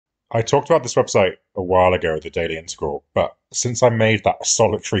I talked about this website a while ago, the Daily Integral, but since I made that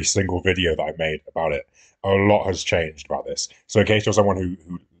solitary single video that I made about it, a lot has changed about this. So in case you're someone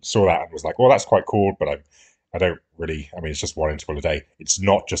who saw that and was like, well, that's quite cool, but I don't really, I mean, it's just one integral a day. It's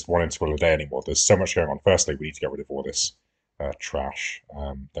not just one integral a day anymore. There's so much going on. Firstly, we need to get rid of all this trash.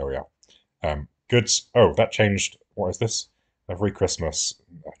 There we are. Goods. Oh, that changed. What is this? Every Christmas.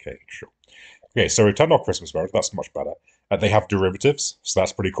 Okay, sure. Okay, so we turned off Christmas mode. That's much better. They have derivatives, so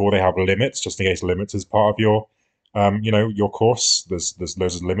that's pretty cool. They have limits, just in case limits is part of your, your course. There's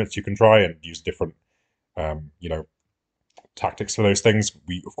loads of limits you can try and use different, you know, tactics for those things.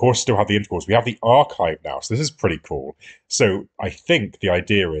 We of course still have the integrals. We have the archive now, so this is pretty cool. So I think the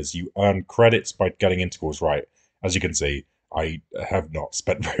idea is you earn credits by getting integrals right. As you can see, I have not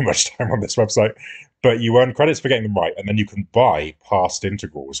spent very much time on this website, but you earn credits for getting them right, and then you can buy past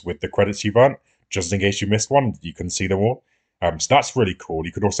integrals with the credits you've earned. Just in case you missed one, you can see them all. So that's really cool.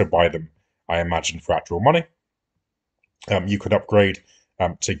 You could also buy them, I imagine, for actual money. You could upgrade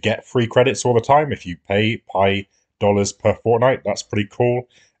to get free credits all the time if you pay $Pi per fortnight. That's pretty cool.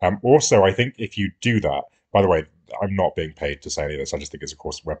 Also, I think if you do that, by the way, I'm not being paid to say any of this. I just think it's a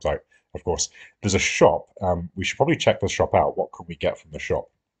course website. Of course, there's a shop. We should probably check the shop out. What can we get from the shop?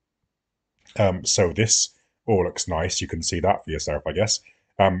 So this all looks nice. You can see that for yourself, I guess.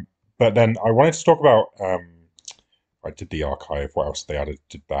 But then I wanted to talk about. I did the archive. What else they added?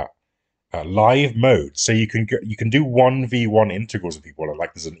 Did that live mode. So you can do 1v1 integrals with people.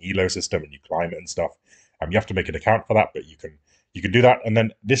 Like there's an elo system and you climb it and stuff. You have to make an account for that, but you can do that. And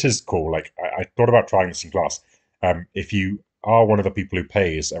then this is cool. Like I thought about trying this in class. If you are one of the people who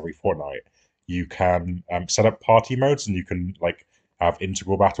pays every fortnight, you can set up party modes and you can like have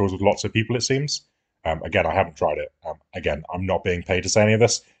integral battles with lots of people. It seems. Again, I haven't tried it. Again, I'm not being paid to say any of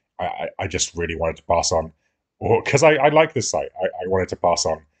this. I just really wanted to pass on, or because I like this site. I wanted to pass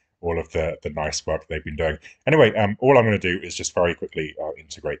on all of the nice work they've been doing. Anyway, all I'm going to do is just very quickly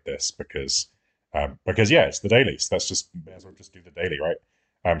integrate this because yeah, it's the daily. So let's just may as well just do the daily, right?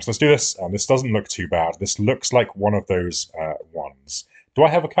 So let's do this. This doesn't look too bad. This looks like one of those ones. Do I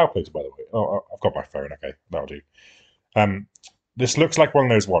have a calculator, by the way? Oh, I've got my phone. Okay, that'll do. Um, this looks like one of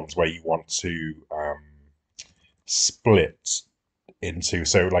those ones where you want to split into.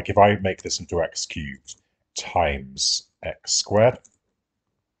 So, like, if I make this into x cubed times x squared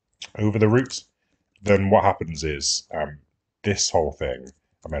over the root, then what happens is this whole thing.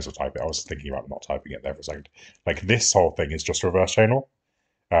 I may as well type it. I was thinking about not typing it there for a second. Like this whole thing is just reverse chain rule.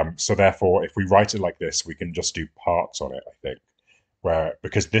 So therefore, if we write it like this, we can just do parts on it. I think where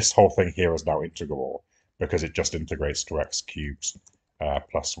because this whole thing here is now integrable because it just integrates to x cubed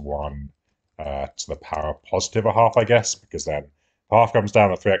plus one to the power positive a half, I guess, because then half comes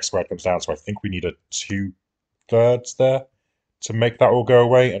down, the 3x squared comes down. So I think we need a 2/3 there to make that all go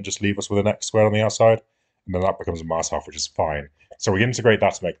away and just leave us with an x squared on the outside. And then that becomes a minus half, which is fine. So we integrate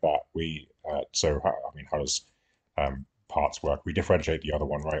that to make that. I mean, how does parts work? We differentiate the other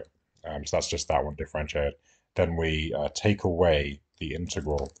one, right? So that's just that one differentiated. Then we take away the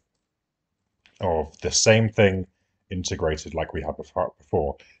integral of the same thing integrated like we had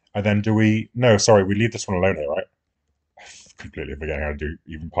before. And then no, sorry, we leave this one alone here, right? Completely forgetting how to do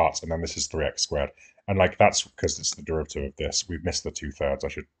even parts. And then this is 3x squared. And like that's because it's the derivative of this. We've missed the 2/3. I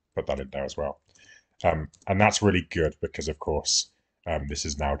should put that in there as well. And that's really good because, of course, this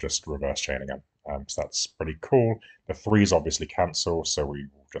is now just reverse chain again. So that's pretty cool. The threes obviously cancel, so we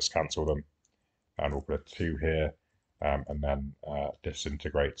will just cancel them. And we'll put a 2 here. And then this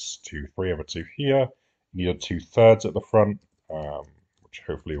integrates to 3 over 2 here. You need a 2/3 at the front, which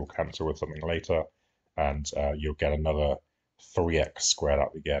hopefully will cancel with something later. And you'll get another 3x squared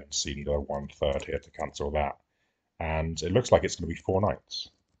up again. So you need a 1/3 here to cancel that. And it looks like it's going to be 4/9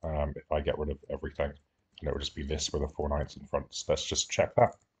 if I get rid of everything. And it will just be this with a 4/9 in front. So let's just check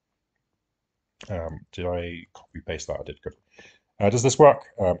that. Did I copy paste that? I did. Good. Does this work?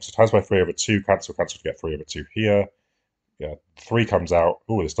 So times by 3 over 2, cancel to get 3 over 2 here. Yeah, 3 comes out.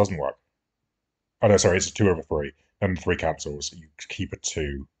 Oh, this doesn't work. Oh, no, sorry, it's a 2 over 3. Then 3 cancels. You keep a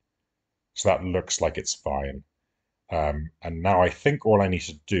 2. So that looks like it's fine. And now I think all I need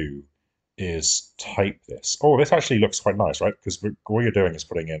to do is type this. Oh, this actually looks quite nice, right? Because all you're doing is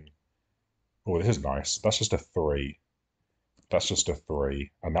putting in. Oh, this is nice. That's just a 3. That's just a 3.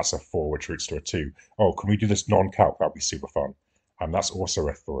 And that's a 4, which roots to a 2. Oh, can we do this non-calc? That'd be super fun. And that's also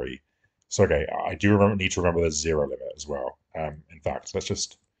a 3. So, okay, I do need to remember the 0 limit as well. In fact, let's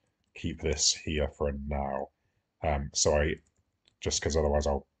just keep this here for now. Just because otherwise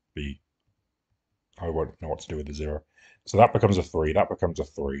I won't know what to do with the 0. So that becomes a 3. That becomes a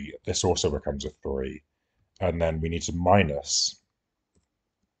 3. This also becomes a 3. And then we need to minus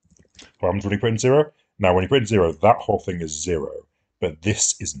What happens when you put in 0? Now, when you put in 0, that whole thing is 0, but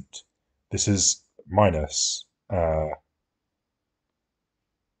this isn't. This is minus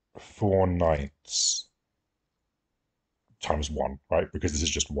 4/9 times 1, right? Because this is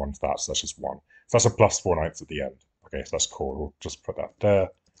just 1 to that, so that's just 1. So that's a plus 4/9 at the end. Okay, so that's cool. We'll just put that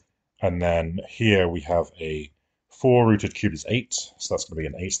there. And then here we have a 4 rooted cubed is 8, so that's going to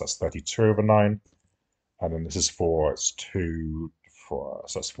be an 8, so that's 32/9. And then this is 4, it's 2, 4,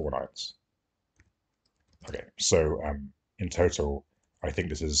 so that's 4/9. Okay, so in total, I think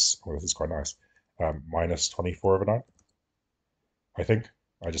this is, well, this is quite nice. Minus 24/9, I think.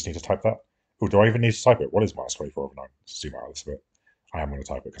 I just need to type that. Oh, do I even need to type it? What is minus 24/9? Let's zoom out this a bit. I am going to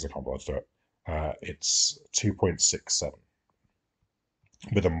type it because I can't bother to do it. It's 2.67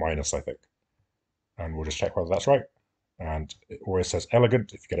 with a minus, I think. And we'll just check whether that's right. And it always says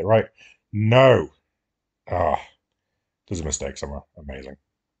elegant if you get it right. No! Ah, there's a mistake somewhere. Amazing.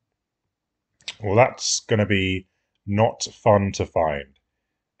 Well, that's going to be not fun to find.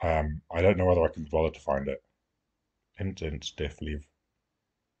 I don't know whether I can bother to find it. Int diff leave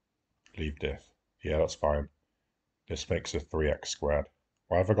diff. Yeah, that's fine. This makes a 3x squared.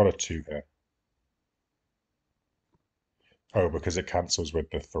 Why have I got a 2 here? Oh, because it cancels with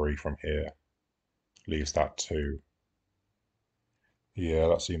the 3 from here. Leaves that 2. Yeah,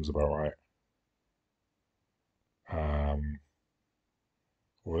 that seems about right.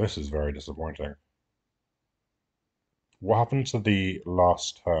 Well, this is very disappointing. What happened to the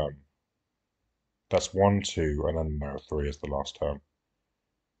last term? That's 1, 2, and then no, 3 is the last term.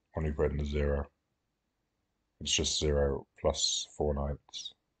 When we put in the 0. It's just 0 plus 4/9.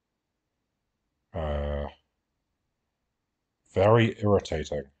 Very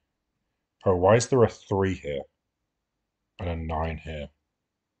irritating. Oh, why is there a 3 here? And a 9 here?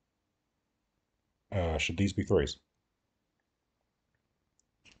 Should these be 3s?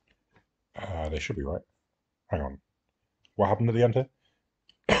 They should be right. Hang on. What happened at the end here?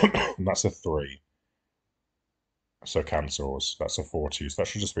 And that's a 3. So cancels. That's a 4, 2. So that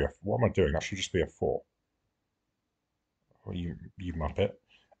should just be a... What am I doing? That should just be a 4. Well, you muppet.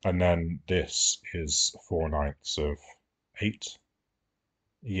 And then this is 4/9 of 8.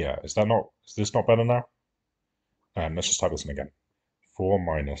 Yeah, is this not better now? And let's just type this in again. 4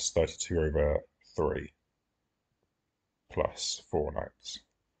 minus 32/3 plus 4/9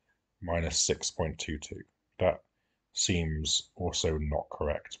 minus 6.22. That seems also not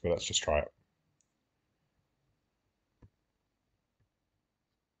correct, but let's just try it.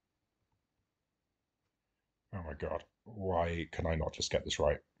 Oh my god, why can I not just get this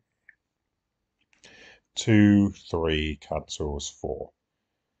right? 2, 3 cancels 4.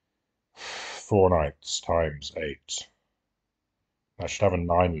 4/9 times 8. That should have a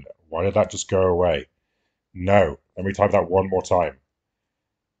 9 in it. Why did that just go away? No, let me type that one more time.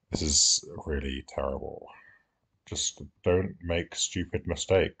 This is really terrible. Just don't make stupid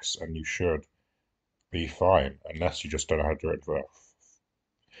mistakes, and you should be fine, unless you just don't know how to do it.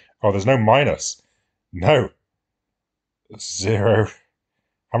 Oh, there's no minus. No. 0.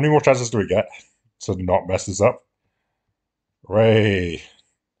 How many more chances do we get to not mess this up? Ray.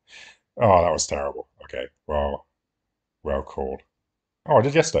 Oh, that was terrible. Okay, well called. Oh, I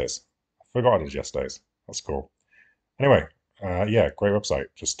did yesterday's. I forgot I did yesterday's. That's cool. Anyway, yeah, great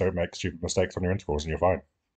website. Just don't make stupid mistakes on your intervals and you're fine.